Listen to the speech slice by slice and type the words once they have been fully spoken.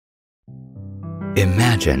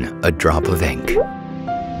Imagine a drop of ink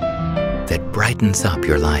that brightens up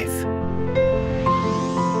your life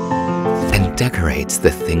and decorates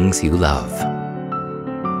the things you love.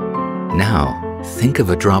 Now, think of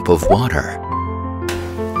a drop of water,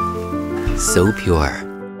 so pure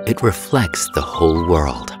it reflects the whole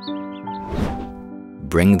world.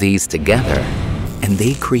 Bring these together and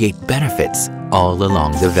they create benefits all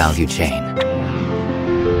along the value chain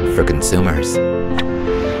for consumers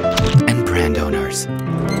and brand owners,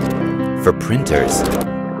 for printers,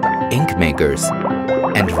 ink makers,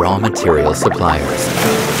 and raw material suppliers.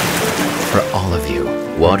 For all of you,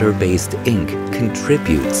 water-based ink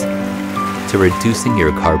contributes to reducing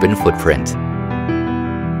your carbon footprint.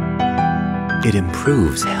 It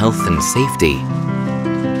improves health and safety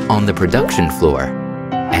on the production floor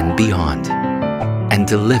and beyond, and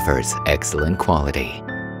delivers excellent quality.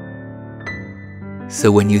 So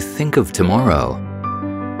when you think of tomorrow,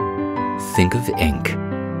 think of ink.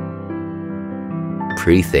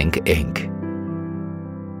 PRETHINK INK.